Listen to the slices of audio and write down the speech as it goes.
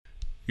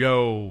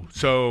Yo,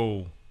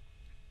 so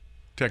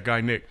tech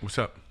guy Nick, what's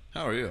up?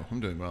 How are you? I'm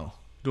doing well.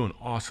 Doing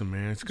awesome,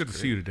 man. It's good to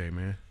see you today,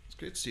 man. It's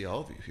great to see all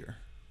of you here.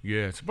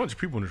 Yeah, it's a bunch of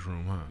people in this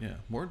room, huh? Yeah,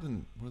 more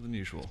than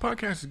usual. This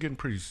podcast is getting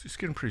pretty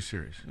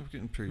serious. We're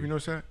getting pretty. You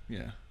notice that?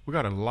 Yeah, We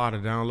got a lot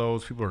of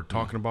downloads. People are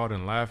talking about it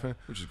and laughing.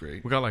 which is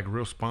great. We got like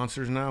real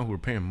sponsors now who are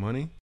paying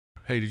money.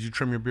 Hey, did you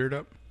trim your beard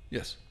up?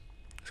 Yes.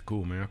 It's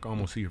cool, man. I can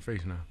almost see your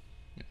face now.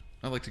 Yeah.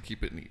 I like to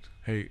keep it neat.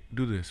 Hey,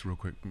 do this real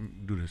quick.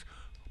 Do this.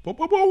 Bo,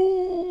 bo,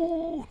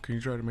 bo. Can you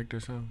try to make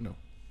that sound? No.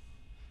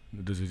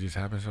 Does it just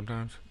happen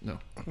sometimes? No.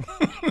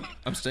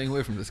 I'm staying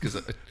away from this because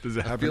Does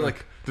it happen? I feel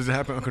like does it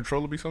happen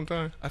uncontrollably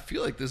sometimes? I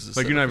feel like this is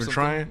Like set you're not up even for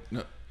trying?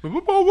 something. No.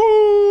 Bo, bo,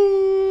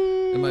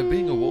 bo. Am I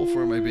being a wolf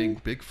or am I being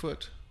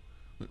Bigfoot?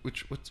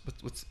 What's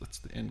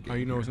the end game? How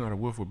you know here? it's not a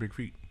wolf with big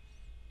feet?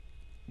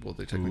 Well,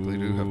 they technically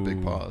do have big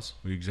Ooh. paws.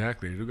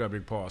 Exactly. They do got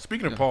big paws.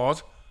 Speaking of Yeah.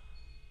 paws,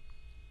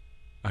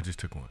 I just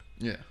took one.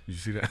 Yeah. Did you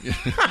see that?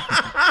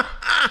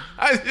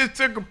 I just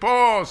took a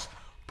pause.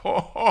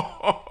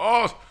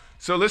 Pause.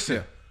 So listen,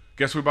 Yeah.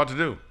 guess what we're about to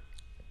do?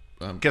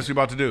 Guess what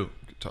we're about to do?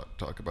 We could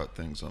talk about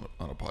things on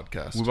a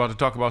podcast. We're about to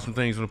talk about some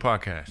things on the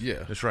podcast.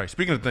 Yeah. That's right.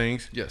 Speaking of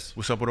things, Yes.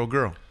 what's up with old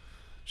girl?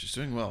 She's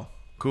doing well.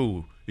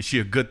 Cool. Is she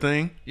a good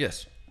thing?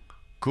 Yes.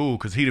 Cool,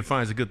 because he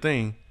defines a good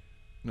thing.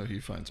 No,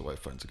 he finds a wife,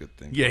 finds a good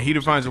thing. Yeah, he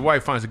defines a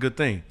wife, finds a good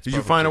thing. Did you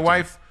Proverbs find a 18.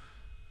 wife?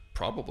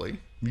 Probably.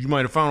 You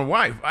might have found a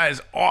wife. That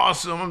is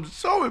awesome. I'm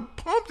so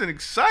pumped and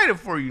excited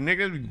for you,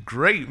 nigga. It'd be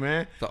great,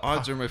 man. The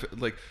odds are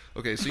like,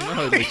 okay, so you know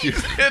how like you.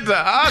 The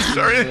odds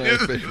are in his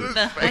favorite.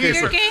 The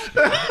Hunger Game?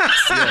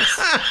 Yes.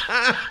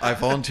 I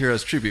volunteer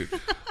as tribute.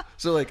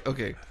 So like,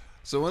 okay,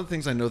 so one of the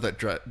things I know that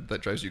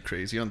drives you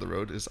crazy on the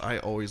road is I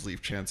always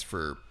leave chance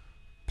for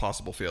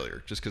possible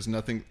failure, just because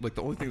nothing, like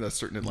the only thing that's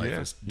certain in life Yeah,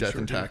 is you death sure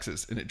and do.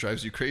 taxes, and it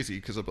drives you crazy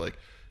because I'm like,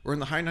 we're in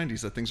the high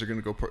 90s that things are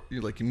going to go.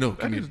 You're like, no,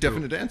 give me a is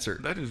definite answer.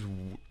 That is.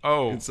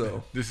 Oh, And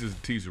so- this is a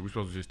teaser. We're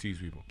supposed to just tease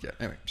people. Yeah.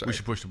 Anyway, sorry. We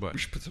should push the button. We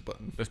should put the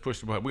button. Let's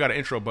push the button. We got an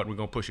intro button. We're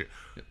going to push it.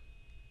 Yep.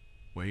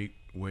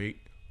 Wait.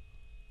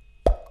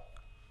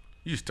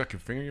 You just stuck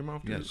your finger in your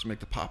mouth? Yeah, dude? just make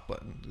the pop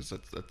button.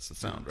 That's the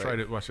sound, right? Try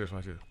it. Watch this.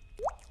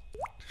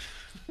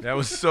 That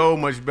was so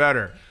much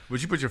better.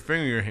 But you put your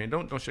finger in your hand.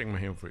 Don't shake my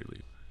hand before you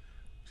leave.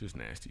 It's just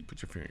nasty.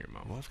 Put your finger in your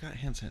mouth. Well, I've got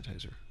hand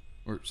sanitizer,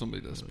 or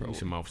somebody does Need probably.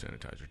 some mouth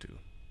sanitizer too.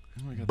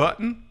 Oh my God.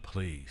 Button,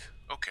 please.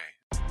 Okay.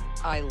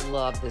 I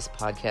love this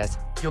podcast.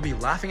 You'll be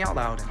laughing out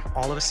loud, and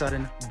all of a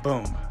sudden,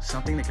 boom,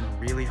 something that can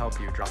really help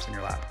you drops in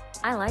your lap.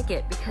 I like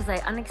it because I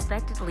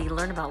unexpectedly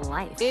learn about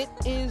life. It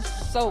is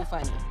so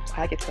funny.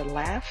 I get to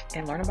laugh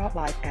and learn about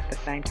life at the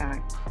same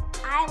time.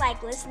 I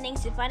like listening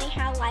to Funny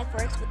How Life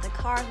Works with the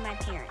car of my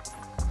parents.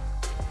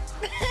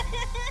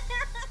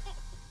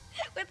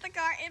 With the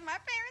car in my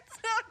parents.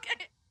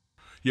 Okay.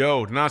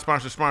 Yo, the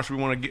non-sponsored sponsor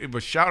we want to give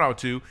a shout out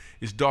to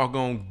is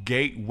doggone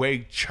Gateway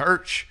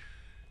Church.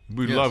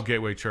 We Yes. love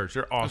Gateway Church.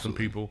 They're awesome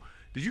Absolutely. people.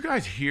 Did you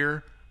guys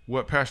hear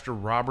what Pastor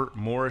Robert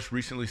Morris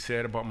recently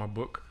said about my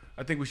book?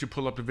 I think we should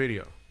pull up the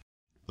video.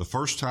 The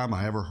first time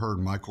I ever heard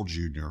Michael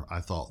Jr.,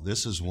 I thought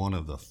this is one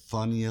of the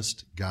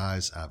funniest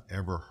guys I've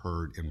ever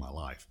heard in my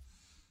life.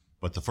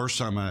 But the first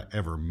time I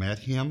ever met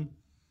him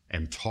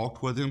and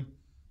talked with him,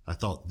 I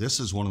thought this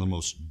is one of the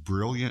most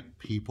brilliant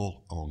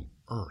people on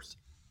earth.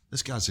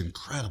 This guy's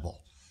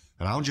incredible.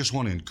 And I just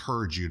want to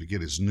encourage you to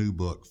get his new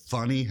book,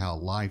 Funny How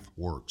Life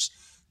Works.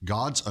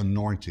 God's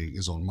anointing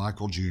is on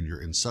Michael Jr.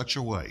 in such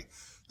a way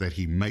that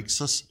he makes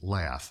us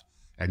laugh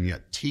and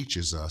yet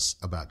teaches us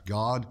about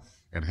God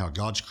and how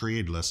God's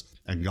created us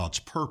and God's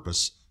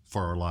purpose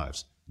for our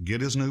lives.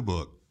 Get his new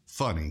book,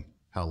 Funny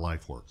How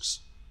Life Works.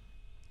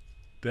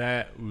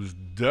 That was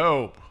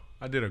dope.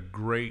 I did a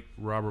great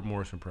Robert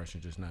Morris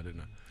impression just now, didn't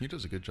I? He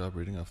does a good job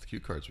reading off the cue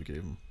cards we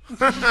gave him.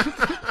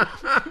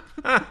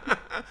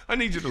 I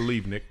need you to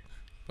leave, Nick.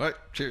 All right,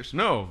 cheers.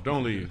 No,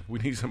 don't leave. We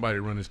need somebody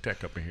to run this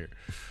tech up in here.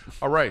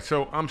 All right,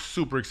 so I'm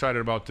super excited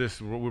about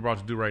this, what we're about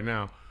to do right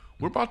now.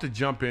 We're about to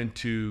jump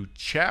into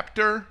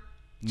chapter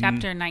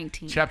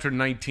 19. Chapter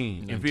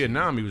 19. In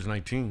Vietnam, he was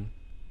 19.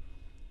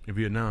 In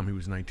Vietnam, he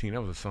was 19.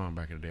 That was a song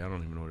back in the day. I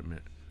don't even know what it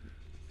meant.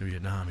 In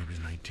Vietnam, he was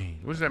 19.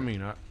 What does that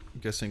mean? I'm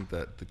guessing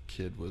that the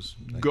kid was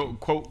 19.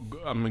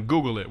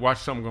 Google it. Watch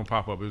something gonna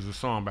pop up. It was a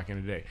song back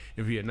in the day.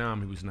 In Vietnam,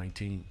 he was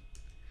 19.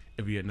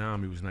 In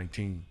Vietnam, he was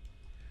 19.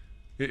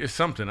 It's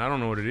something. I don't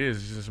know what it is.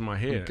 It's just in my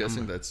head. I'm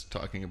guessing that's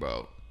talking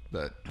about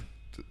that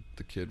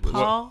the kid was.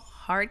 Paul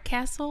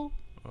Hardcastle?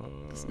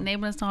 The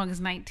name of the song is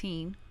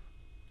 19.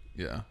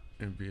 Yeah.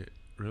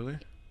 Really?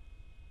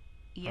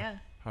 Yeah.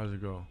 How's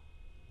it go?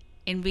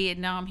 In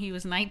Vietnam, he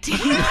was 19.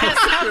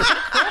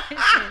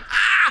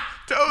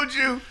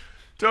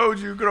 Told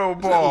you, good old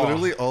Is that ball.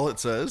 literally all it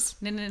says?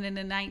 No,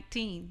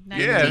 19. Yeah,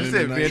 that's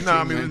it. 19,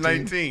 Vietnam, he was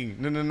 19.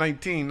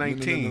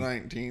 19.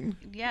 19.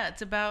 Yeah,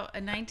 it's about a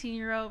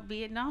 19-year-old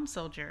Vietnam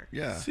soldier.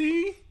 Yeah.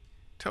 See?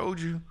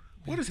 Told you.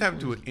 What does happened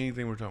to with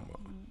anything we're talking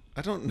about?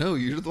 I don't know.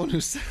 You're the one who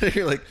said it.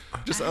 You're like,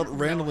 just out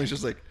randomly,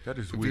 just like, That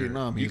is weird.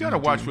 Vietnam. You he's got to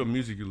watch 19. what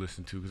music you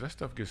listen to because that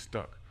stuff gets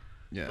stuck.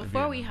 Yeah.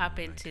 Before we hop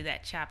into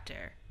that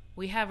chapter,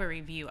 We have a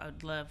review I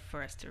would love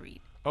for us to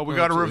read. Oh, we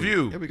got a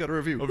review. Yeah, we got a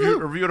review. A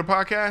review of the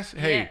podcast?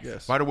 Hey,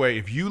 Yes. By the way,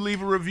 if you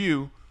leave a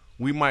review,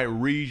 we might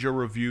read your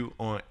review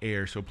on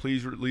air. So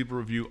please leave a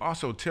review.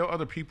 Also, tell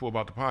other people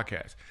about the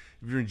podcast.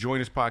 If you're enjoying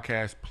this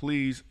podcast,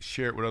 please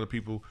share it with other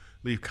people.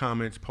 Leave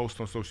comments,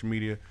 post on social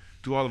media,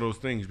 do all of those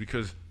things,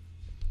 because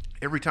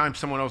every time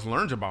someone else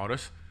learns about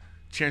us,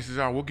 chances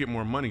are we'll get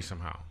more money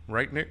somehow.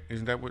 Right, Nick?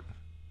 Isn't that what?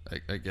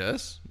 I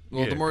guess.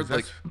 Well, Yeah, the more 'cause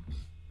like,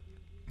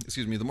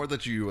 the more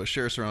that you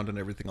share us around and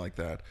everything like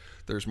that,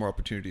 there's more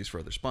opportunities for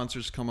other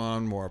sponsors to come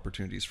on, more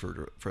opportunities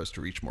for us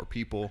to reach more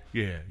people.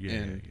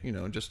 And you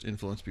know, just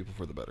influence people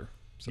for the better.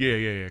 So.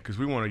 Yeah. Because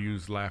we want to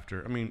use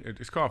laughter. I mean,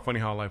 it's called Funny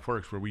How Life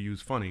Works, where we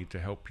use funny to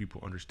help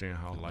people understand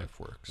how life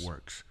works.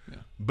 Yeah.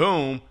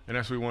 Boom, and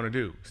that's what we want to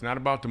do. It's not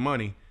about the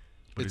money,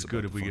 but it's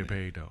good if we get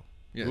paid, though.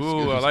 Yeah,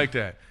 ooh, I like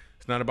that.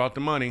 It's not about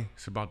the money.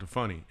 It's about the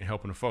funny and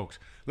helping the folks.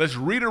 Let's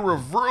read a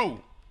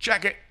review.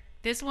 Check it.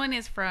 This one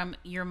is from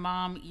your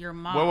mom.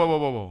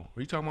 Whoa.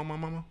 Are you talking about my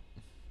mama?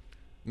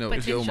 No,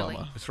 it's your Potentially.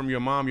 mama. It's from your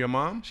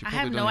mom? I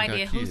have no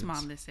idea whose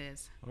mom this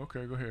is.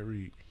 Okay, go ahead,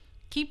 read.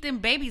 Keep them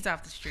babies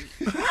off the street.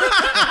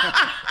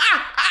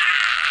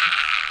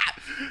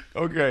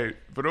 Okay,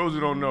 for those who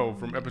don't know,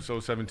 from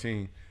episode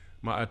 17,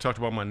 I talked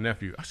about my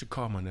nephew. I should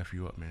call my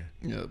nephew up, man.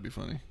 Yeah, that'd be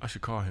funny. I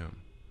should call him.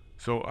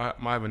 So I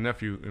have a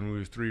nephew, and when he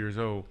was 3 years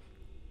old,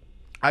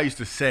 I used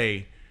to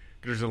say,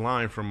 there's a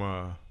line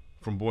from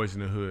Boys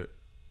in the Hood,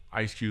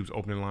 Ice Cube's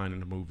opening line in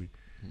the movie.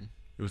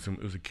 It was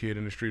a kid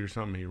in the street or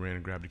something. He ran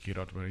and grabbed the kid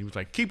out the window. He was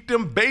like, "Keep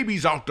them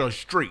babies out the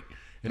street."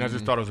 And I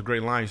just thought it was a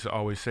great line. I used to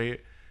always say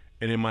it.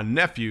 And then my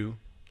nephew,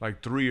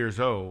 like 3 years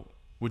old,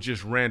 would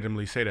just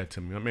randomly say that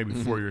to me, maybe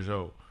 4 years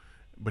old.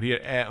 But he'd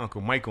add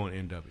Uncle Michael on the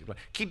end of it. Like,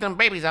 "Keep them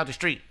babies out the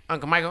street,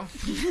 Uncle Michael."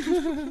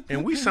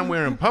 And we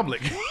somewhere in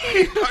public.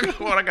 Talking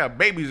about, I got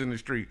babies in the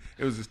street.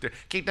 It was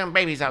 "Keep them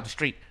babies out the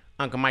street,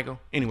 Uncle Michael."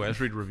 Anyway,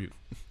 let's read the review.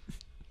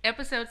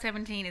 Episode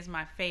 17 is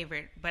my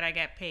favorite, but I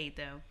got paid,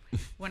 though.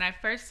 When I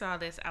first saw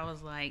this, I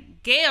was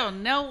like, Gail,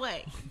 no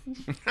way.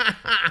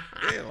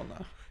 Hell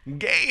no.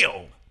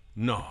 Gail.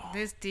 No.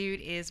 This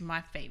dude is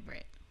my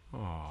favorite.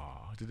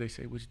 Oh, did they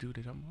say which dude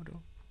is I'm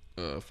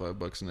though?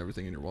 $5 and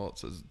everything in your wallet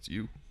says it's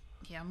you.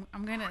 Yeah,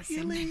 I'm going to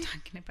assume they're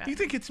talking about You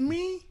think it's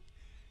me?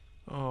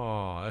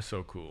 Oh, that's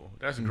so cool.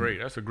 That's great.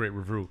 That's a great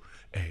review.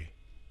 Hey,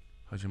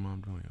 how's your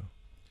mom doing, yo?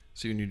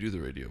 See, when you do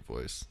the radio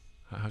voice.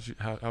 How's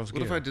What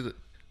Gail? if I did it?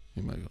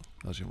 Hey, Michael,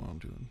 how's your mom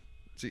doing?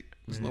 See,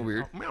 isn't that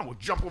weird? Oh, man, I will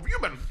jump over you.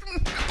 Better.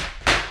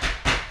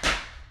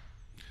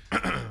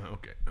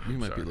 Okay. You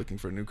might Sorry. be looking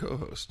for a new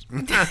co-host.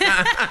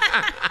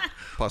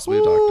 Possibly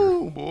a doctor.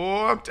 Ooh,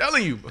 boy, I'm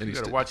telling you. You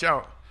gotta watch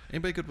out.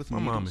 Anybody good with My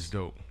mom needles? is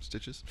dope.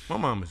 Stitches? My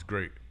mom is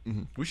great.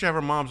 We should have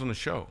our moms on the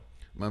show.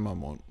 My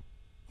mom won't.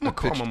 I'm gonna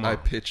call my mom. I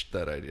pitched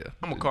that idea.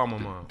 I'm gonna call my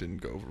mom. Didn't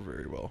go over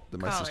very well. Then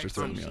my Call sister her,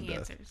 threatened see me if on she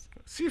death. answers.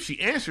 See if she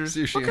answers.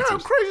 See if she what kind of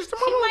answers. crazy is the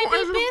She mama might gonna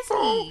answer be the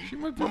phone? busy. She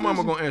might be My mama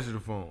busy. gonna answer the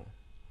phone.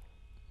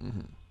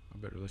 I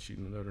better let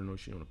her know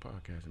she on the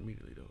podcast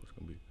immediately though. It's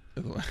gonna be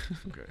Otherwise-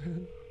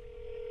 okay.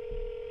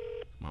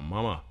 My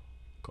mama.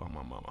 Call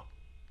my mama.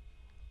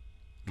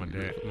 My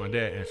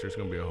dad answers. It's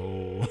gonna be a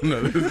whole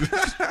nother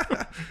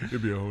it'll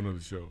be a whole nother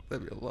show.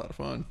 That'd be a lot of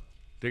fun.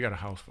 They got a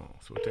house phone,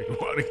 so it'll take a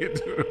while to get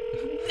to them.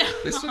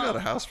 They still got a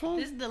house phone?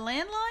 This is the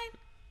landline?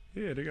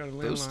 Yeah, they got a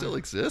landline. Those still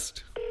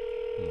exist?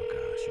 Oh my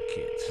gosh, you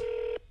kids.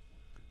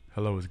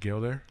 Hello, is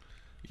Gail there?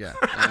 Yeah.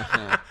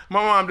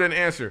 My mom didn't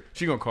answer.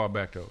 She gonna call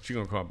back though. She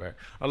gonna call back.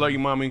 I love you,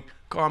 mommy.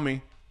 Call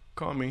me.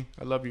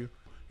 I love you.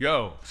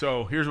 Yo,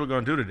 so here's what we're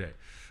gonna do today.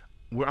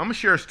 I'm gonna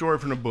share a story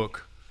from the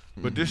book,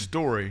 but this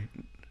story,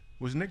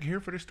 was Nick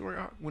here for this story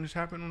when this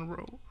happened on the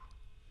road?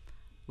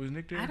 Was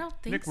Nick there? I don't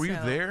think Nick, were you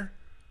so. there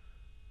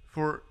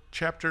for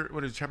chapter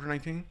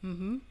 19?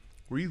 Mm-hmm.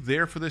 Were you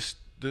there for this?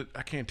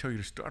 I can't tell you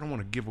the story. I don't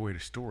want to give away the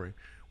story.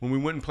 When we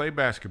went and played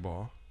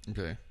basketball,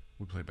 Okay.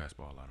 we played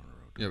basketball a lot on the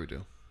road. Yeah, we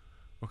do.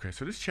 Okay,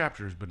 so this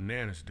chapter is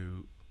bananas,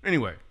 dude.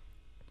 Anyway,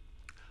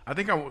 I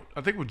think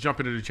we'll jump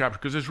into the chapter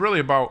because it's really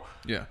about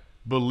Yeah.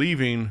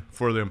 believing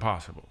for the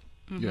impossible,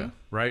 Yeah.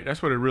 right?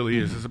 That's what it really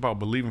is. It's about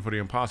believing for the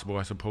impossible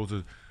as opposed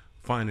to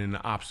finding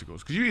the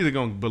obstacles. Because you're either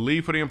going to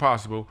believe for the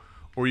impossible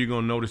or you're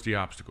going to notice the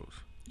obstacles.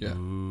 Yeah.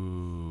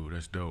 Ooh,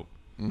 that's dope.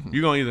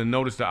 You're going to either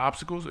notice the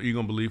obstacles or you're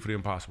going to believe for the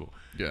impossible.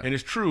 Yeah. And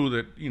it's true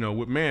that,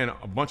 with man,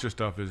 a bunch of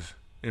stuff is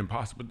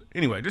impossible.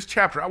 Anyway, this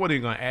chapter, I wasn't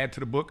even going to add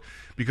to the book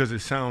because it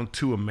sounds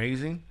too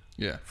amazing.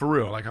 Yeah. For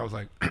real. Like, I was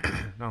like,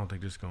 I don't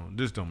think this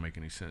don't make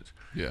any sense.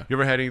 Yeah. You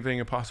ever had anything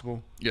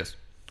impossible Yes.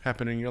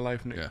 happen in your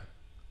life, Nick? Yeah.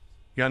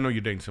 Yeah, I know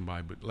you're dating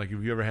somebody, but, like,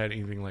 have you ever had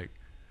anything like...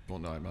 Well,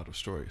 now I'm out of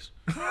stories.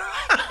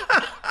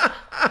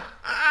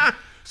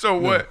 So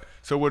what?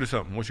 So what is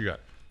something? What you got?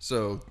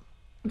 So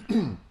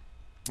it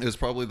was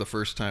probably the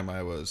first time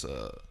I was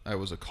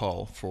a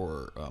call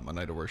for a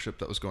night of worship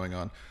that was going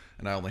on,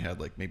 and I only had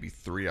like maybe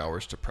 3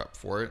 hours to prep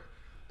for it,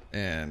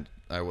 and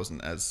I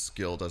wasn't as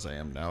skilled as I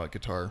am now at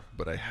guitar,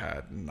 but I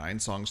had 9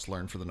 songs to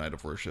learn for the night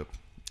of worship,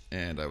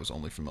 and I was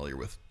only familiar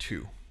with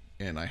 2,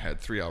 and I had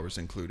 3 hours,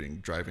 including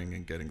driving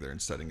and getting there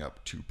and setting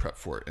up to prep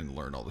for it and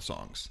learn all the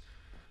songs.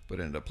 But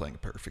I ended up playing a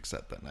perfect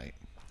set that night.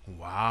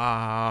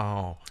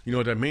 Wow. You know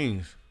what that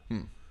means?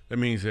 That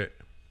means that,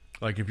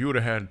 like, if you would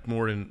have had if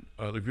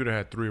you would have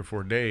had 3 or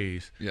 4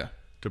 days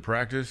to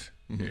practice,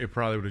 it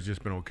probably would have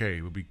just been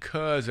okay. But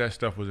because that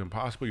stuff was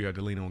impossible, you had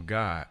to lean on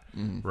God,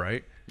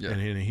 right? Yeah.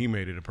 And then he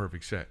made it a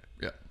perfect set.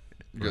 Yeah.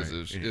 Because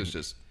right. it was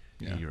just,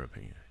 in your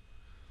opinion.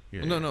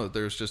 Yeah. Well, no,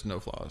 there's just no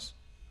flaws.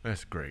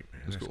 That's great,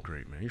 man. That's cool.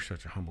 great, man. You're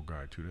such a humble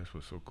guy, too. That's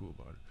what's so cool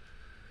about it.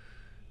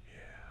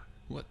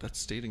 What? That's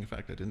stating a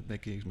fact. I didn't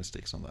make any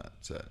mistakes on that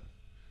set.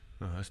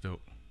 No, that's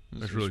dope.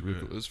 That's really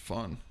good. It was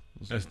fun.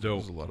 That's dope.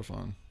 It was a lot of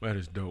fun. That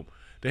is dope.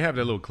 They have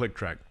that little click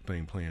track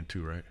thing playing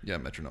too, right? Yeah,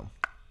 metronome.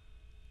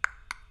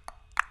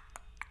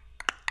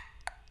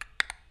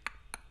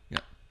 Yeah.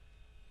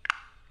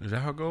 Is that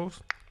how it goes?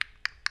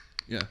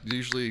 Yeah.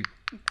 Usually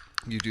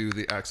you do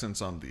the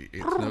accents on the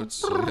 8th notes.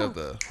 So you have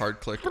the hard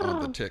click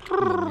on the tick,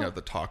 and then you have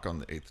the talk on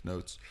the 8th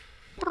notes.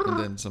 And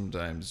then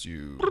sometimes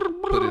you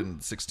put in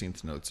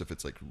 16th notes if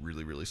it's like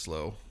really, really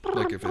slow.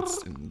 Like if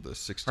it's in the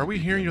 16th. Are we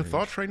hearing your range.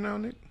 thoughts right now,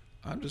 Nick?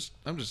 I'm just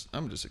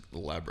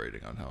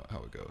elaborating on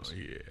how it goes.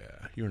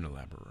 Yeah, you're an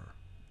elaborer.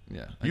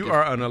 Yeah. You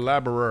are an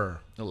elaborer.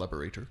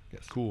 Elaborator,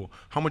 yes. Cool.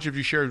 How much have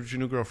you shared with your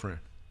new girlfriend?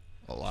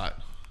 A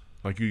lot.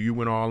 Like you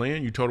went all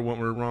in? You told her what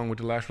went wrong with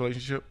the last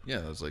relationship? Yeah,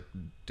 that was like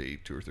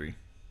date 2 or 3.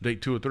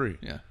 Date 2 or 3?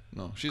 Yeah.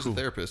 No, she's Cool. a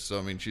therapist, so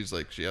I mean, she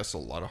asks a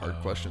lot of hard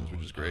questions,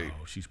 which is great.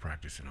 Oh, she's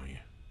practicing on you.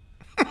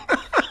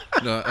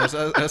 No, I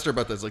asked her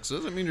about that. I was like, so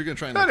does that mean you're going to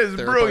try and That is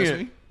therapize brilliant.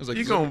 me? I was like,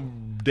 you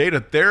going to date a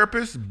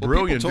therapist?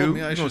 Brilliant, told dude.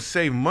 me I You going to should-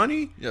 save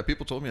money? Yeah,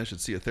 people told me I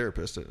should see a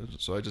therapist,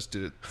 so I just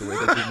did it the way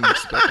they didn't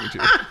expect me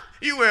to.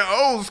 You went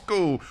old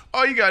school.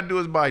 All you got to do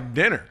is buy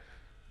dinner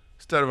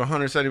instead of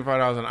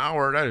 $175 an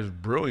hour. That is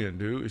brilliant,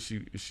 dude. Is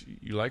she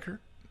you like her?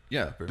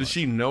 Yeah. Very Does much.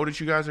 she know that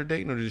you guys are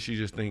dating, or does she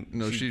just think?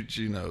 No, she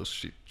knows.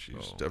 She's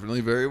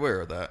definitely very aware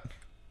of that.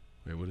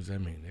 Wait, what does that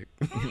mean, Nick?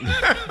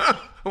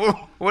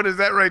 What does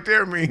that right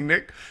there mean,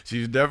 Nick?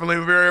 She's definitely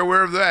very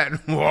aware of that.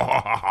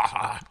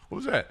 What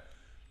was that?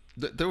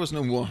 There was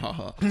no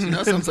wahaha. See, now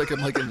it sounds like I'm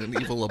like in an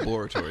evil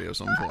laboratory of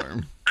some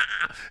form.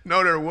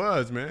 No, there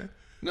was, man.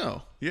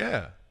 No.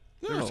 Yeah.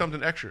 There was No.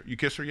 something extra. You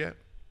kissed her yet?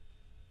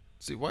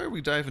 See, why are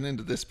we diving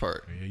into this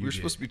part? Yeah, you We're did.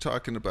 supposed to be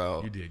talking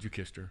about You did. You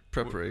kissed her.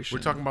 preparation.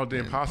 We're talking about the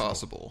and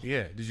impossible.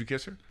 Yeah. Did you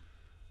kiss her?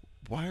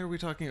 Why are we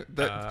talking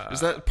that?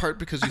 Is that part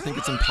because you think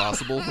it's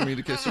impossible for me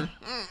to kiss her?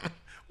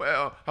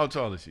 Well, how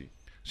tall is she?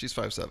 She's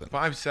 5'7".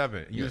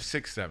 5'7". You're Yes.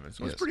 6'7".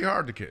 So Yes. it's pretty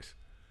hard to kiss.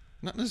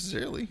 Not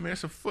necessarily. I mean,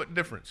 it's a foot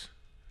difference.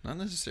 Not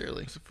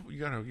necessarily. It's a foot, you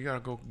gotta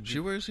go. She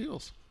wears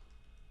heels.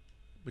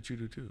 But you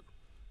do too.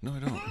 No, I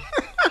don't.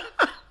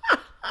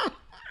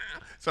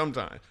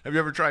 Sometimes. Have you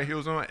ever tried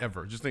heels on?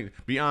 Ever? Just think.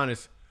 Be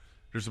honest.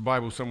 There's a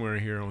Bible somewhere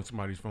in here on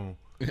somebody's phone.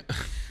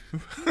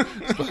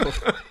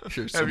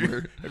 Sure, Have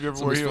you ever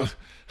wore heels?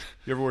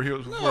 You ever wore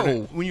heels before?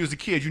 No. When you was a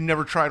kid, you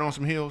never tried on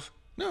some heels?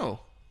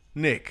 No.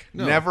 Nick,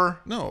 No. never?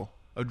 No.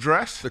 A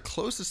dress? The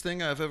closest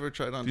thing I've ever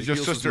tried on to Did your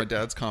heels was sister- my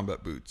dad's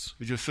combat boots.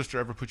 Did your sister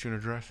ever put you in a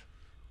dress?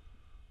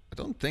 I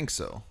don't think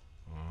so.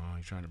 Oh,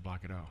 you're trying to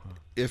block it out, huh?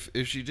 If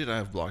she did, I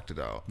have blocked it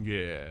out.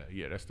 Yeah,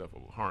 that stuff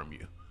will harm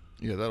you.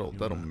 Yeah, that'll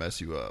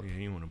mess you up. Yeah,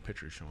 you don't want no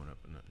pictures showing up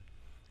or nothing.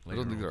 I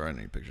don't think there are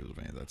any pictures of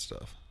any of that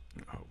stuff.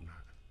 I hope not.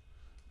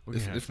 We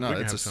can If we not,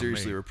 can it's have a some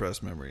seriously made.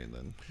 repressed memory, and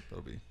then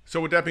that'll be.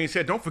 So with that being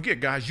said, don't forget,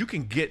 guys, you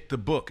can get the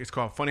book. It's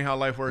called Funny How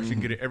Life Works. You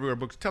can get it everywhere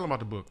books. Tell them about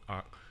the book,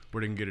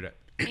 where they can get it at.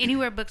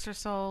 Anywhere books are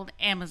sold,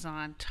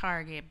 Amazon,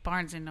 Target,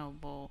 Barnes &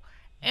 Noble,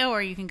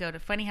 or you can go to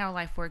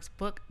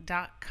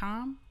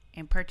funnyhowlifeworksbook.com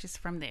and purchase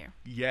from there.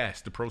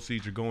 Yes, the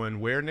proceeds are going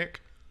where, Nick?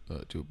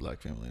 To a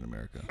black family in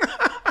America.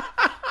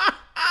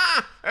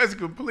 That's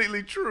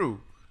completely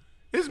true.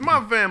 It's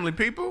my family,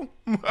 people.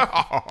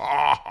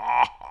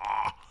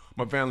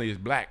 My family is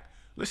black.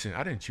 Listen,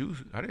 I didn't choose.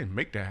 I didn't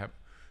make that happen.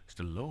 It's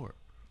the Lord.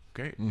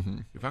 Okay?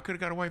 If I could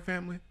have got a white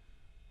family,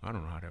 I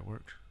don't know how that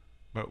works.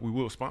 But we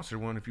will sponsor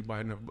one if you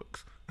buy enough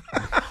books.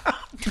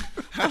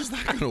 How's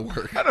that going to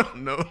work? I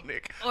don't know,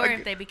 Nick. Or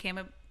if they became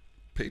a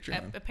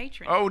Patreon.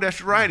 patron. Oh,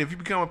 that's right. If you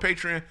become a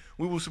patron,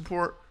 we will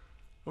support.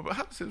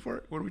 How does this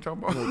work? What are we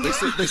talking about? Well,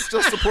 they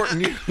still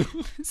supporting you.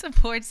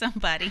 Support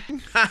somebody.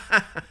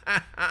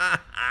 I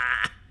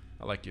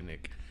like you,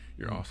 Nick.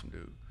 You're awesome,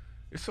 dude.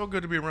 It's so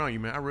good to be around you,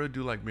 man. I really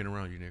do like being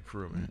around you, Nick,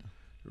 for real, man.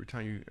 Every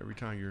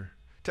time you're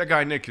Tech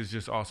Guy Nick is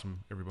just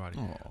awesome, everybody.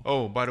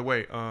 Oh, by the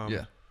way,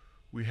 Yeah.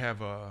 we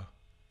have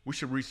we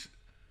should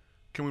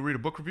can we read a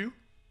book review?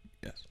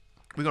 Yes.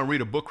 We're gonna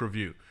read a book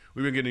review.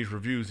 We've been getting these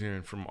reviews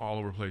in from all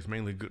over the place,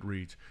 mainly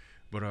Goodreads.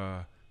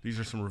 But these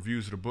are some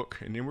reviews of the book,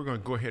 and then we're gonna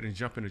go ahead and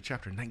jump into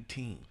chapter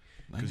 19.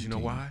 Because you know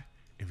why?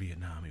 In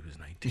Vietnam, he was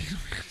 19.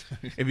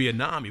 In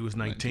Vietnam, he was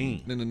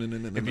 19. No.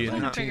 In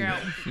Vietnam. Figure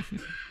out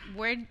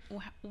where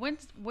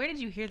did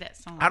you hear that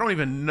song? I don't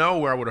even know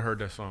where I would have heard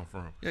that song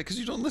from. Yeah, because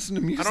you don't listen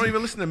to music. I don't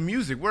even listen to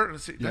music.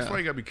 That's Yeah. why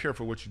you gotta be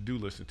careful what you do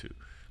listen to,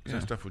 because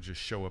that stuff will just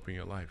show up in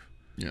your life.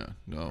 Yeah.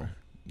 No,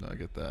 I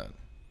get that.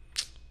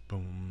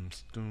 Boom,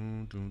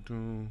 dun, dun,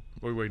 dun.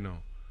 Wait, no.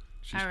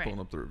 She's All right. pulling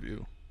up the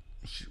review.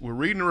 We're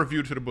reading the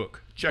review to the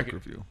book. Check Book it.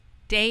 review.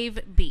 Dave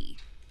B.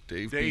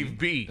 Dave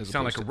B. as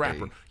Sound like a opposed to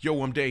rapper.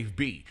 Yo, I'm Dave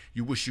B.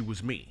 You wish you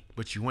was me,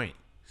 but you ain't.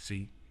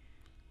 See?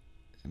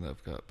 And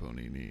I've got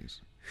bony knees.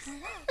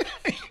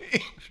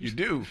 You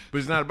do, but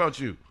it's not about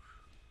you.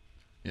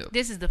 Yep.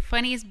 This is the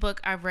funniest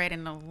book I've read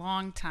in a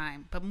long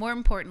time, but more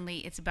importantly,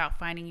 it's about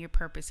finding your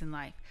purpose in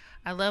life.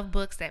 I love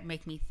books that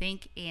make me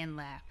think and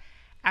laugh.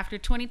 After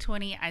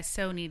 2020, I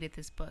so needed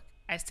this book.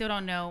 I still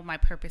don't know my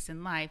purpose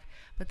in life,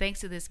 but thanks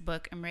to this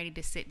book, I'm ready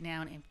to sit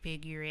down and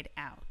figure it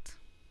out.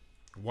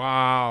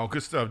 Wow,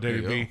 good stuff,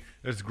 Dave There you B.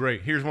 That's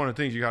great. Here's one of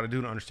the things you got to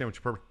do to understand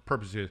what your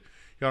purpose is. You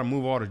got to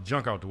move all the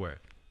junk out the way.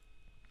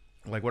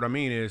 Like, what I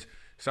mean is,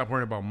 stop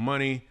worrying about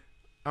money.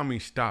 I mean,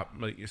 stop.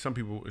 Like, some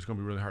people, it's going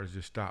to be really hard to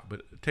just stop.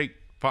 But take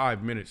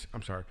 5 minutes.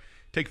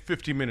 Take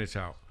 50 minutes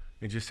out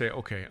and just say,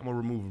 okay, I'm going to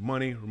remove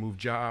money, remove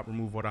job,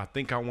 remove what I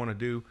think I want to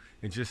do,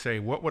 and just say,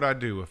 what would I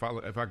do if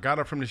I got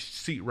up from the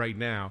seat right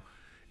now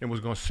and was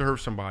going to serve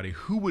somebody?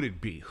 Who would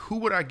it be? Who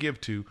would I give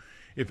to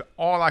if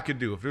all I could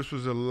do, if this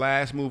was the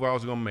last move I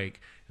was going to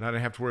make and I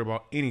didn't have to worry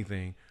about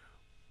anything,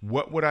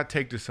 what would I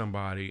take to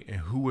somebody, and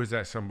who is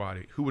that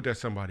somebody? Who would that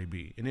somebody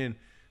be? And then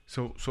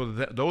so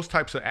those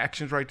types of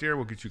actions right there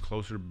will get you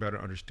closer to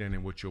better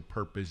understanding what your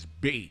purpose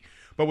be.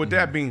 But with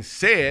that being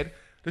said,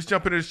 let's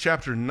jump into this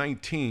chapter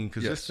 19,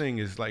 because this thing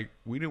is like,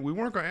 we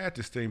weren't going to add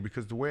this thing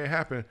because the way it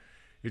happened,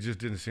 it just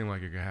didn't seem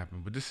like it could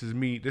happen. But this is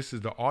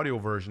the audio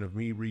version of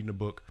me reading the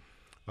book,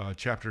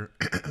 chapter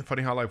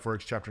Funny How Life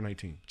Works, chapter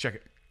 19. Check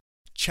it.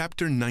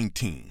 Chapter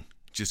 19,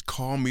 Just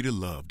Call Me the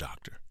Love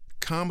Doctor.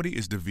 Comedy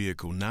is the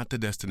vehicle, not the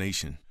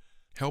destination.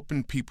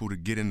 Helping people to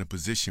get in a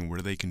position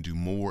where they can do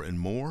more and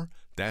more,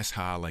 that's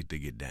how I like to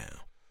get down.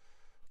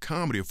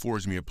 Comedy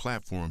affords me a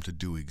platform to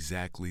do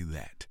exactly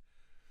that.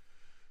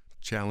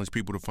 Challenge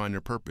people to find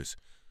their purpose.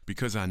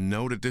 Because I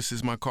know that this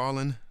is my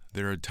calling,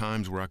 there are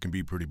times where I can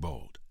be pretty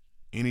bold.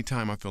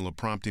 Anytime I feel a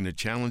prompting to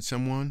challenge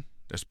someone,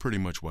 that's pretty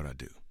much what I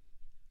do.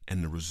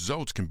 And the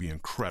results can be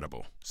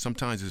incredible.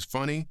 Sometimes it's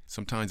funny,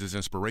 sometimes it's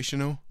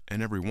inspirational,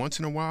 and every once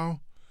in a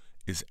while,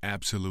 it's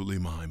absolutely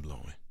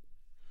mind-blowing.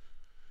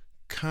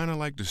 Kind of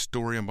like the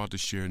story I'm about to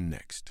share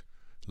next.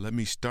 Let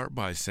me start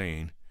by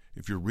saying,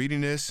 if you're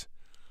reading this,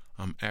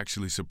 I'm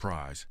actually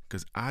surprised,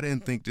 because I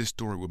didn't think this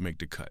story would make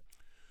the cut.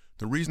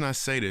 The reason I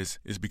say this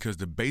is because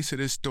the base of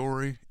this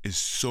story is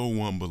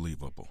so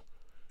unbelievable.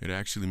 It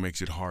actually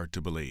makes it hard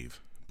to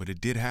believe, but it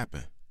did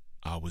happen.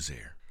 I was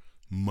there.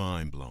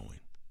 Mind-blowing.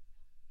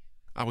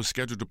 I was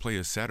scheduled to play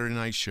a Saturday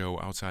night show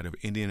outside of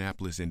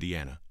Indianapolis,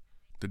 Indiana.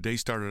 The day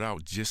started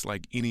out just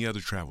like any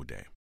other travel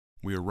day.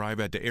 We arrived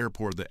at the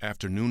airport the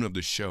afternoon of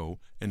the show,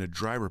 and the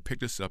driver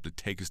picked us up to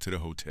take us to the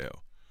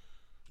hotel.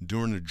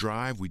 During the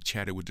drive, we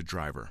chatted with the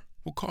driver.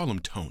 We'll call him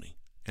Tony,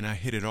 and I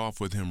hit it off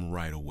with him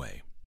right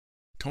away.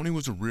 Tony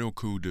was a real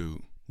cool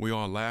dude. We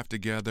all laughed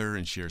together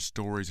and shared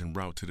stories en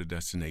route to the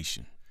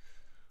destination.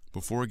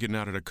 Before getting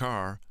out of the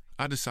car,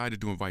 I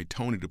decided to invite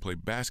Tony to play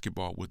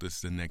basketball with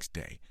us the next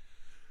day.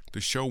 The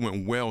show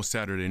went well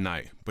Saturday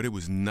night, but it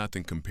was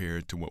nothing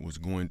compared to what was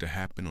going to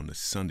happen on the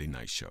Sunday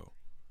night show.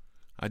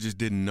 I just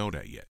didn't know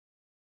that yet.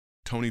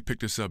 Tony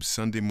picked us up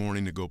Sunday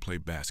morning to go play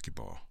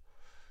basketball.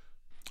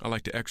 I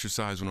like to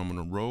exercise when I'm on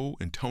the road,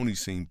 and Tony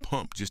seemed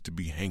pumped just to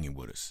be hanging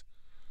with us.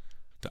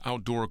 The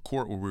outdoor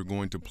court where we were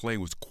going to play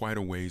was quite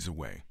a ways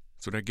away,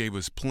 so that gave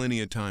us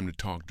plenty of time to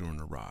talk during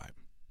the ride.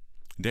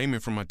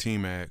 Damien from my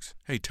team asked,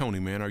 "Hey, Tony,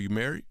 man, are you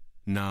married?"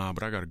 "Nah,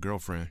 but I got a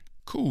girlfriend."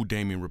 "Cool,"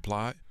 Damien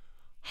replied.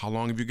 "How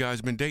long have you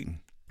guys been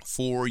dating?"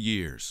 4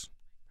 years.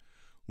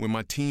 When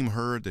my team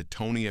heard that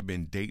Tony had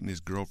been dating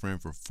his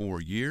girlfriend for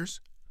 4 years,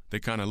 they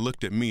kind of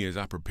looked at me as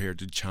I prepared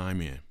to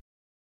chime in.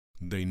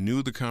 They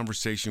knew the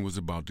conversation was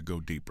about to go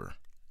deeper,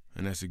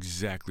 and that's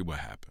exactly what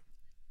happened.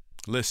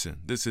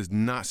 Listen, this is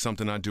not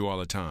something I do all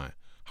the time.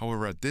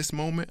 However, at this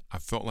moment, I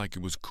felt like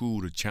it was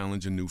cool to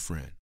challenge a new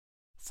friend.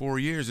 4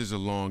 years is a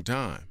long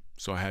time,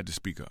 so I had to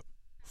speak up.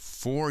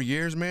 4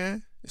 years,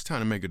 man? It's time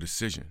to make a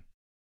decision.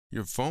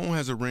 Your phone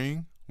has a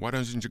ring. Why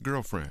doesn't your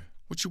girlfriend?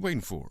 What you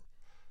waiting for?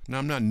 Now,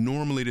 I'm not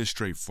normally this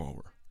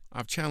straightforward.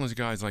 I've challenged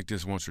guys like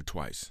this once or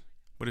twice,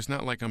 but it's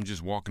not like I'm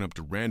just walking up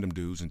to random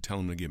dudes and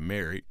telling them to get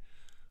married.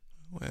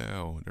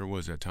 Well, there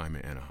was that time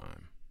in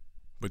Anaheim.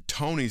 But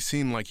Tony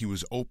seemed like he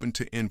was open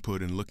to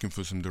input and looking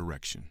for some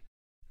direction.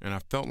 And I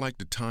felt like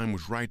the time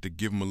was right to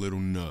give him a little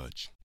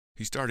nudge.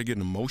 He started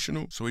getting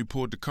emotional, so he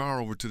pulled the car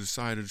over to the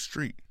side of the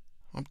street.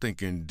 I'm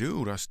thinking,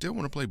 dude, I still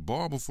want to play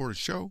ball before the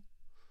show.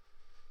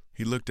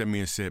 He looked at me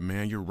and said,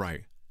 "Man, you're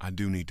right. I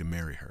do need to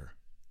marry her.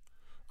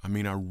 I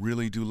mean, I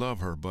really do love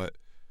her, but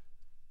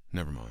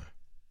never mind."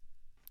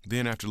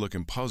 Then, after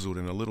looking puzzled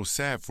and a little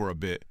sad for a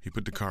bit, he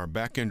put the car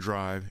back in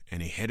drive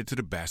and he headed to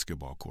the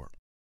basketball court.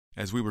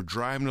 As we were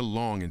driving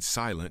along in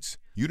silence,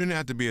 you didn't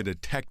have to be a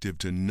detective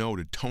to know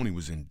that Tony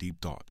was in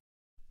deep thought.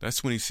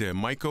 That's when he said,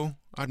 "Michael,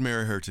 I'd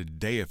marry her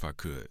today if I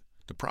could.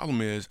 The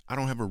problem is, I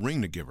don't have a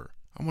ring to give her.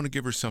 I want to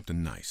give her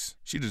something nice.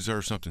 She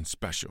deserves something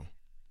special.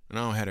 And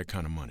I don't have that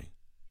kind of money."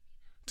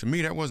 To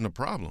me, that wasn't a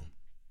problem.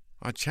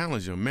 I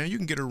challenged him, man, you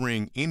can get a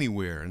ring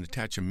anywhere and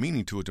attach a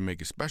meaning to it to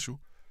make it special.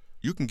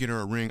 You can get her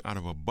a ring out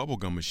of a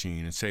bubblegum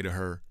machine and say to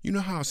her, you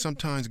know how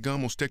sometimes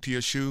gum will stick to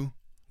your shoe?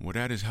 Well,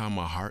 that is how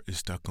my heart is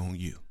stuck on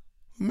you.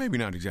 Maybe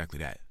not exactly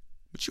that,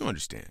 but you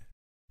understand.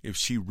 If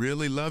she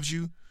really loves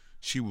you,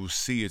 she will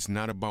see it's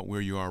not about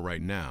where you are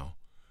right now.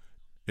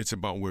 It's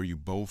about where you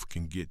both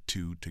can get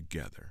to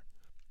together.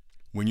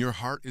 When your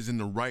heart is in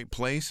the right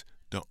place,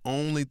 the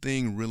only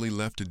thing really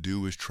left to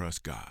do is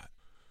trust God.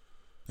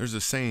 There's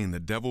a saying, the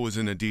devil is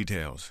in the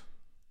details.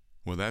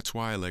 Well, that's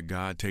why I let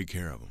God take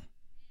care of them.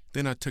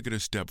 Then I took it a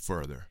step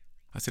further.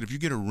 I said, if you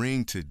get a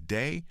ring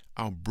today,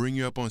 I'll bring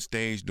you up on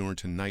stage during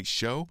tonight's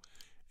show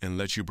and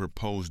let you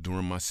propose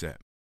during my set.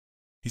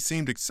 He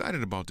seemed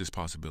excited about this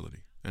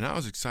possibility, and I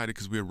was excited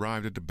because we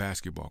arrived at the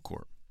basketball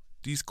court.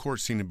 These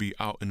courts seem to be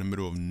out in the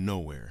middle of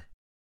nowhere.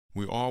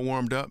 We all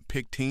warmed up,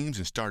 picked teams,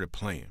 and started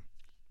playing.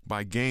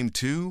 By game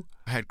 2,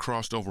 I had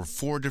crossed over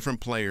 4 different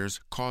players,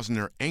 causing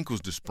their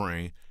ankles to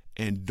sprain,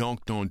 and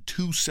dunked on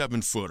 2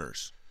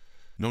 7-footers.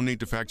 No need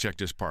to fact check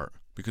this part,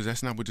 because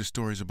that's not what this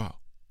story is about.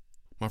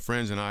 My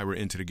friends and I were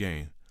into the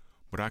game,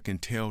 but I can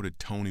tell that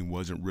Tony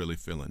wasn't really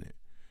feeling it.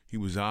 He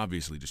was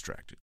obviously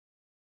distracted.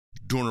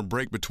 During a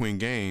break between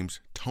games,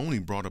 Tony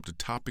brought up the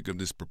topic of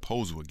this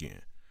proposal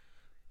again.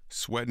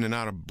 Sweating and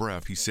out of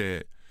breath, he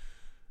said,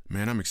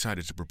 man, I'm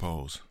excited to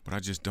propose, but I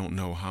just don't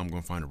know how I'm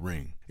going to find a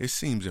ring. It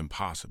seems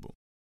impossible.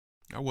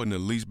 I wasn't the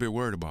least bit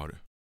worried about it.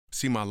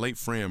 See, my late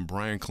friend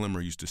Brian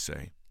Clemmer used to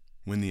say,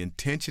 when the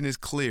intention is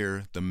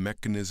clear, the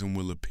mechanism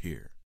will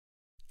appear.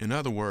 In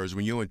other words,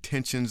 when your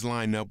intentions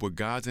line up with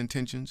God's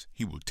intentions,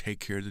 He will take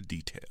care of the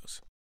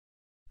details.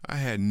 I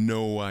had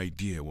no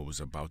idea what was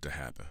about to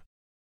happen.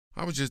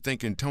 I was just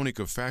thinking Tony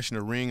could fashion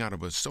a ring out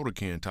of a soda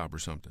can top or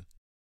something.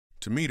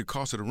 To me, the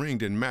cost of the ring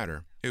didn't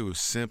matter. It was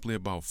simply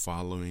about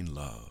following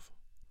love.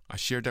 I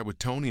shared that with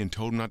Tony and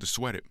told him not to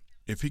sweat it.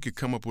 If he could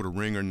come up with a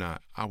ring or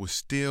not, I was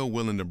still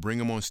willing to bring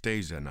him on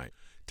stage that night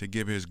to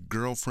give his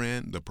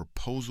girlfriend the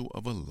proposal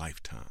of a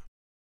lifetime.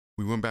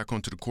 We went back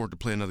onto the court to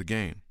play another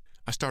game.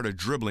 I started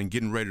dribbling,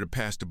 getting ready to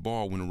pass the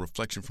ball when a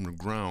reflection from the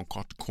ground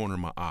caught the corner of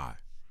my eye.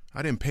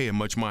 I didn't pay it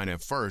much mind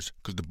at first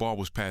because the ball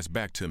was passed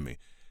back to me,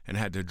 and I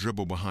had to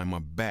dribble behind my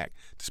back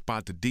to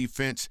spot the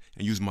defense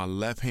and use my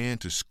left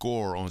hand to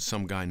score on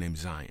some guy named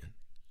Zion.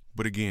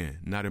 But again,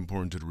 not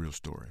important to the real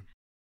story.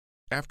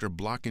 After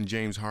blocking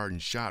James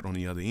Harden's shot on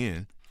the other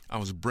end, I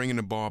was bringing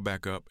the ball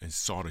back up and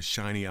saw the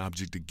shiny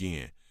object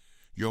again.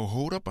 Yo,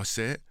 hold up, I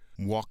said,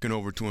 walking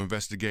over to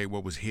investigate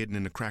what was hidden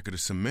in the crack of the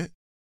cement.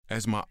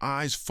 As my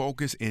eyes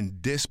focused in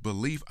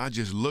disbelief, I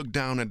just looked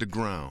down at the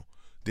ground,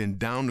 then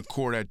down the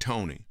court at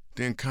Tony,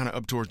 then kind of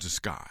up towards the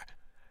sky.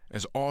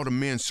 As all the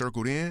men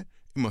circled in,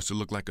 it must have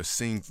looked like a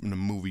scene from the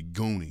movie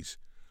Goonies.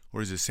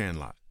 Or is it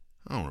Sandlot?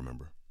 I don't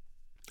remember.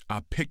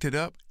 I picked it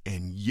up,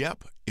 and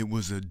yep, it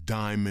was a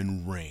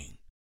diamond ring.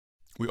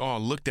 We all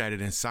looked at it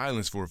in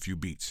silence for a few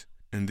beats,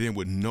 and then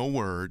with no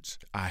words,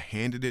 I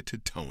handed it to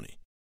Tony.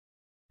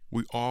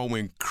 We all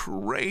went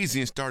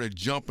crazy and started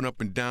jumping up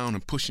and down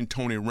and pushing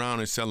Tony around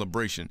in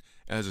celebration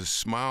as a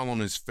smile on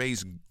his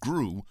face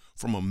grew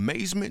from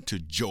amazement to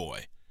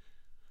joy.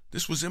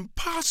 This was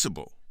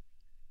impossible.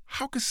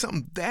 How could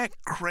something that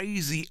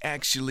crazy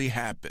actually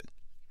happen?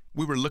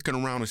 We were looking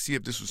around to see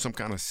if this was some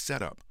kind of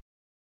setup.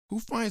 Who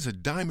finds a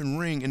diamond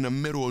ring in the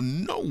middle of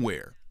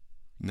nowhere?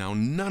 Now,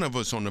 none of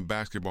us on the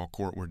basketball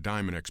court were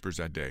diamond experts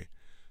that day,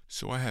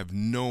 so I have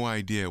no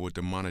idea what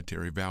the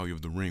monetary value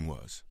of the ring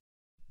was.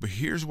 But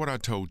here's what I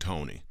told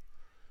Tony.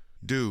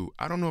 Dude,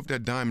 I don't know if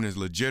that diamond is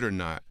legit or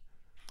not,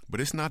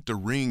 but it's not the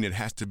ring that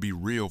has to be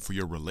real for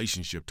your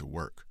relationship to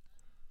work.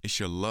 It's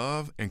your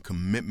love and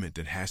commitment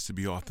that has to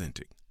be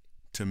authentic.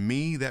 To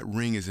me, that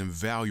ring is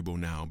invaluable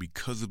now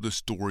because of the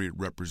story it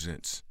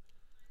represents.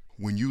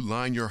 When you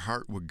line your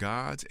heart with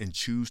God's and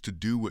choose to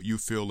do what you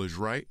feel is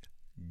right,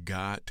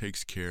 God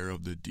takes care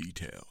of the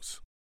details.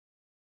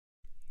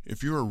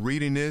 If you are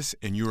reading this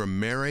and you are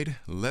married,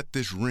 let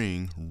this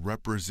ring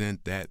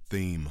represent that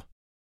theme.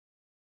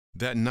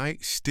 That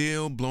night,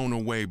 still blown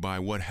away by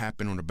what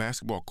happened on the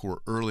basketball court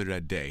earlier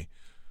that day,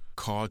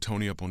 called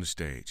Tony up on the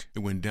stage. It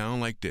went down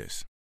like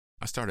this.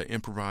 I started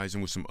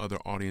improvising with some other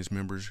audience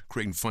members,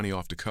 creating funny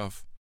off the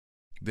cuff.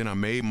 Then I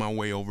made my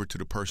way over to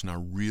the person I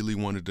really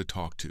wanted to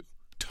talk to,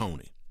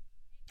 Tony.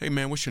 Hey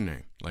man, what's your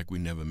name? Like we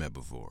never met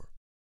before.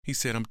 He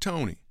said, I'm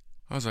Tony.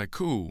 I was like,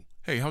 cool.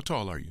 Hey, how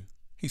tall are you?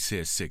 He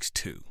said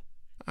 6'2".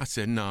 I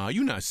said, nah,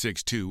 you not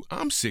 6'2".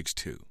 I'm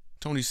 6'2".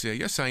 Tony said,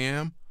 yes, I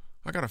am.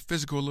 I got a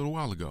physical a little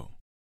while ago.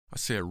 I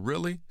said,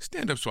 really?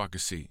 Stand up so I can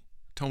see.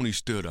 Tony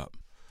stood up.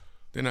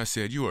 Then I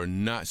said, you are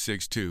not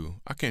 6'2".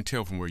 I can't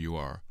tell from where you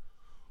are.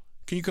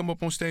 Can you come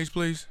up on stage,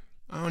 please?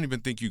 I don't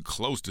even think you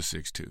close to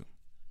 6'2".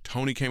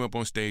 Tony came up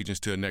on stage and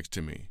stood next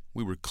to me.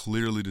 We were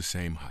clearly the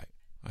same height.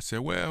 I said,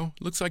 well,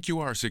 looks like you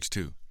are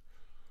 6'2".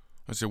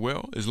 I said,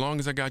 well, as long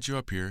as I got you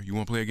up here, you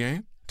want to play a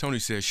game? Tony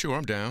said, sure,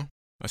 I'm down.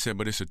 I said,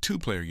 but it's a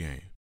 2-player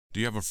game. Do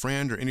you have a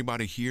friend or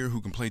anybody here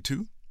who can play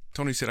too?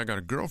 Tony said, I got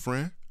a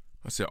girlfriend.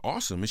 I said,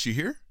 awesome. Is she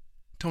here?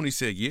 Tony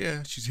said,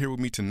 yeah, she's here with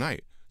me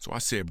tonight. So I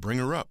said, bring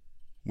her up.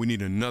 We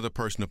need another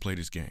person to play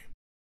this game.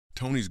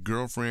 Tony's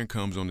girlfriend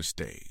comes on the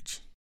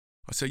stage.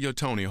 I said, yo,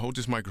 Tony, hold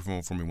this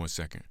microphone for me 1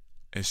 second.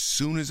 As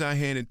soon as I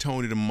handed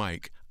Tony the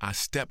mic, I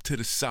stepped to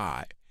the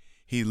side.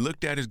 He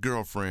looked at his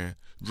girlfriend,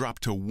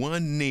 dropped to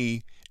one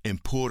knee,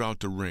 and pulled out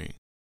the ring.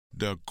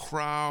 The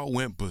crowd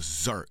went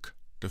berserk.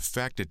 The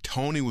fact that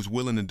Tony was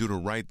willing to do the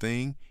right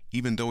thing,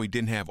 even though he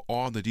didn't have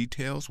all the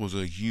details, was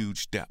a huge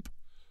step.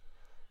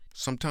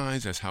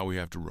 Sometimes that's how we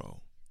have to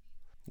roll.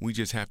 We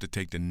just have to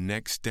take the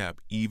next step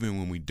even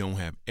when we don't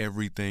have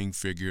everything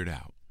figured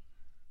out.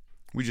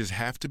 We just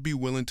have to be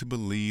willing to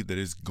believe that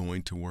it's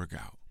going to work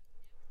out.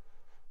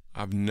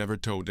 I've never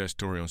told that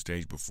story on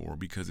stage before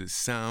because it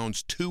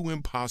sounds too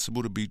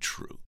impossible to be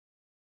true.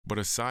 But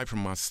aside from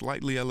my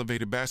slightly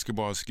elevated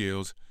basketball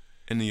skills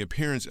and the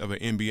appearance of an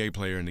NBA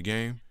player in the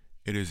game,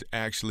 it is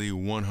actually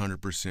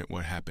 100%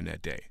 what happened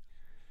that day.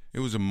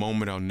 It was a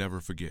moment I'll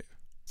never forget.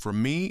 For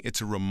me,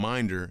 it's a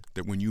reminder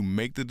that when you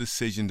make the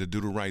decision to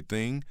do the right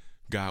thing,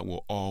 God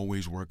will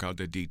always work out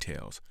the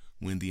details.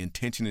 When the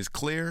intention is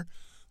clear,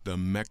 the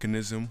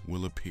mechanism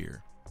will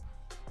appear.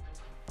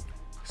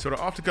 So the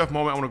off-the-cuff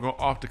moment I want to go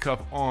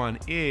off-the-cuff on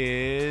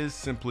is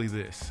simply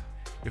this.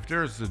 If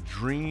there's a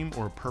dream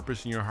or a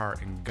purpose in your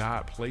heart and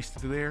God placed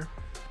it there,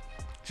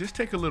 just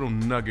take a little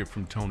nugget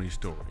from Tony's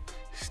story.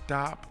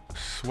 Stop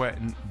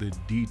sweating the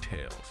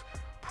details.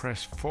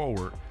 Press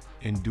forward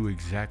and do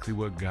exactly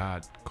what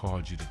God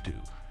called you to do.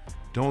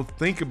 Don't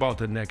think about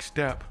the next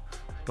step.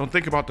 Don't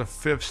think about the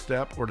 5th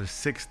step or the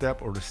 6th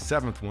step or the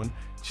 7th one.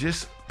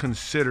 Just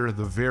consider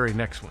the very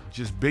next one.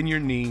 Just bend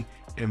your knee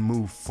and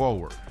move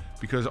forward.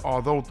 Because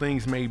although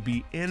things may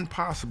be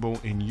impossible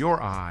in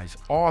your eyes,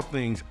 all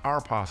things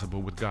are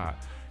possible with God.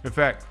 In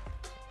fact,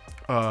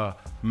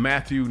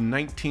 Matthew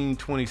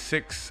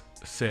 19:26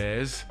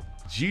 says,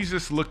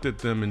 Jesus looked at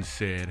them and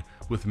said,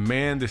 with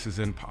man this is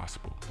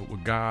impossible, but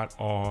with God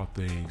all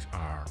things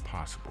are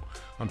possible.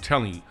 I'm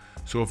telling you.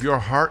 So if your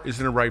heart is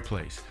in the right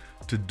place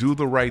to do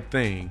the right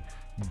thing,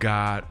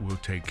 God will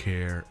take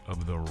care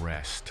of the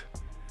rest.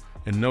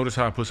 And notice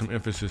how I put some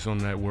emphasis on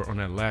that word, on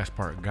that last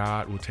part.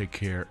 God will take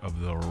care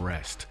of the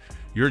rest.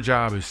 Your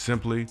job is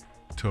simply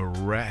to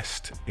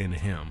rest in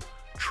Him.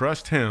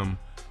 Trust Him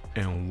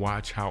and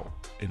watch how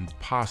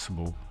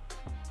impossible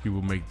He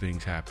will make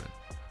things happen.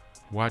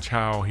 Watch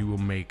how He will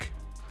make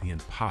the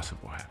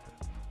impossible happen.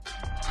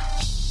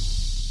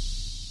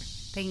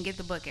 They can get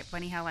the book at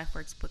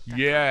funnyhowlifeworksbook.com.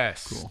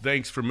 Yes. Cool.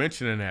 Thanks for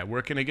mentioning that.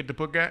 Where can they get the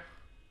book at?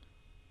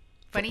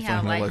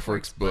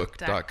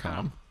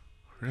 funnyhowlifeworksbook.com.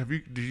 Have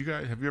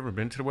you ever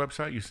been to the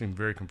website? You seem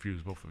very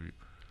confused, both of you.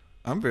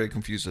 I'm very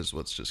confused as to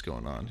what's just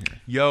going on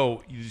here.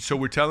 Yo, so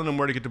we're telling them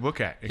where to get the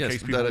book at in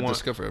case people that I want.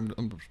 discover.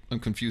 I'm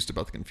confused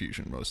about the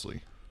confusion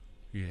mostly.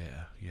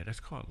 Yeah, that's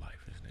called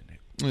life, isn't it, Nick?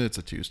 It's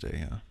a Tuesday,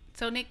 yeah.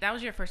 So Nick, that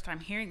was your first time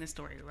hearing the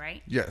story,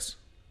 right? Yes.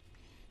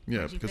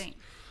 Yeah, What did you think?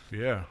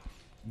 Yeah,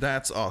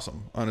 that's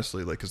awesome.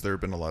 Honestly, because there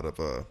have been a lot of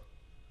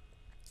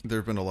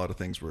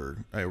things where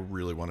I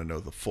really want to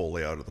know the full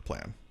layout of the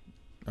plan.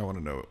 I want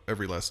to know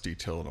every last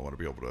detail, and I want to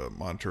be able to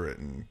monitor it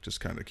and just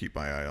kind of keep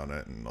my eye on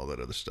it and all that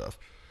other stuff.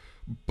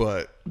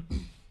 But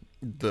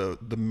the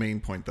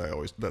main point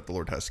that the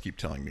Lord has to keep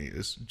telling me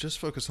is just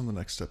focus on the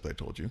next step that I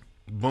told you.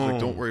 Boom.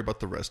 Don't worry about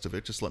the rest of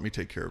it. Just let me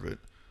take care of it.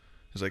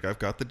 It's like, I've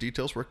got the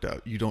details worked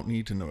out. You don't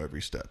need to know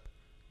every step.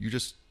 You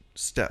just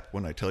step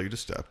when I tell you to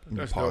step, and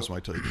you pause when I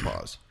tell you to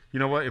pause. You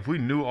know what? If we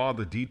knew all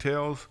the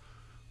details,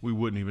 we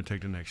wouldn't even take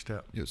the next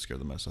step. It would scare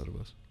the mess out of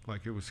us.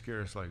 Like, it would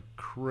scare us like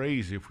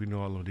crazy if we knew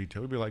all the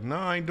details. We'd be like, no,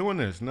 I ain't doing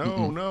this.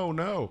 No.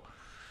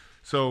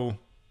 So,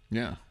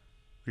 yeah.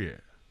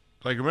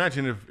 Like,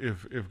 imagine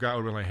if God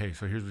would be like, hey,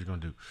 so here's what you're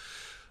going to do.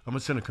 I'm going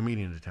to send a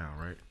comedian to town,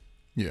 right?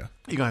 Yeah.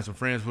 You're going to have some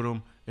friends with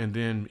him, and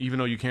then even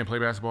though you can't play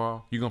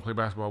basketball, you're going to play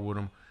basketball with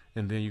him,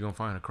 and then you're going to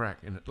find a crack.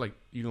 And like,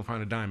 you're going to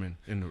find a diamond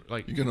in the,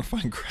 like. You're going to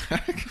find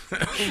crack?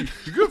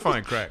 You could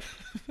find crack.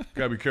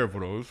 Got to be careful,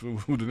 though.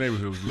 The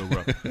neighborhood was a little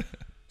rough.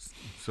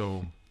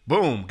 So,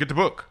 boom, get the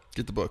book.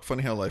 Get the book,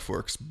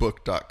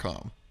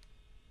 funnyhowlifeworksbook.com.